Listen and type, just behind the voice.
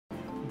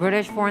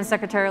British Foreign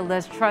Secretary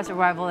Liz Truss'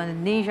 arrival in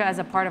Indonesia as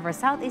a part of her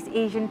Southeast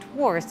Asian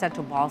tour is set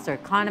to bolster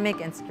economic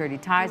and security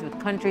ties with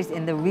countries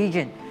in the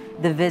region.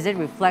 The visit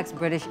reflects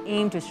British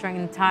aim to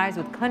strengthen ties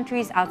with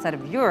countries outside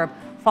of Europe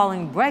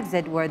following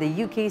Brexit, where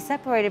the UK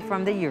separated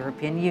from the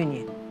European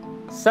Union.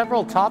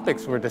 Several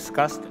topics were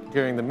discussed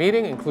during the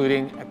meeting,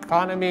 including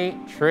economy,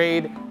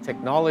 trade,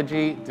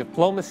 technology,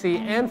 diplomacy,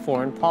 and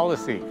foreign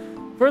policy.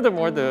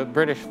 Furthermore, the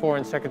British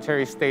Foreign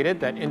Secretary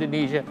stated that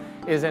Indonesia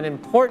is an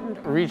important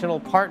regional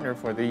partner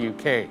for the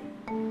UK.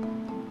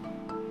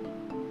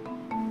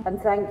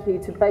 And thank you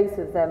to both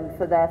of them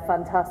for their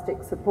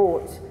fantastic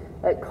support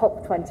at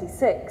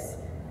COP26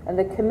 and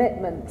the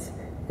commitment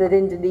that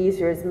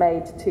Indonesia has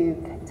made to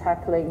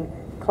tackling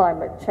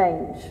climate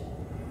change.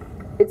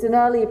 It's an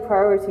early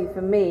priority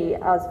for me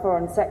as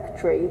Foreign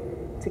Secretary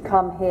to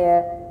come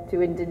here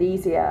to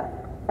Indonesia.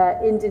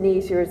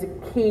 Indonesia is a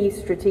key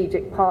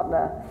strategic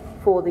partner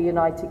for the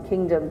United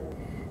Kingdom.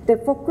 The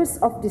focus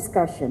of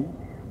discussion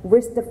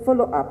was the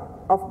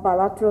follow-up of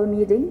bilateral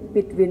meeting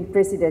between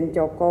President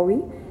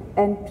Jokowi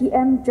and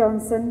PM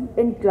Johnson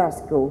in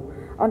Glasgow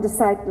on the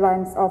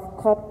sidelines of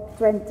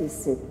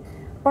COP26,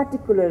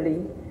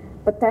 particularly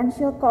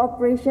potential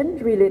cooperation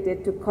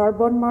related to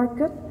carbon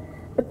market,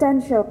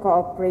 potential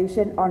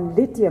cooperation on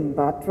lithium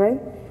battery,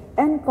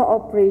 and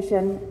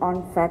cooperation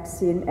on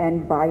vaccine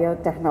and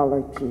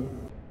biotechnology.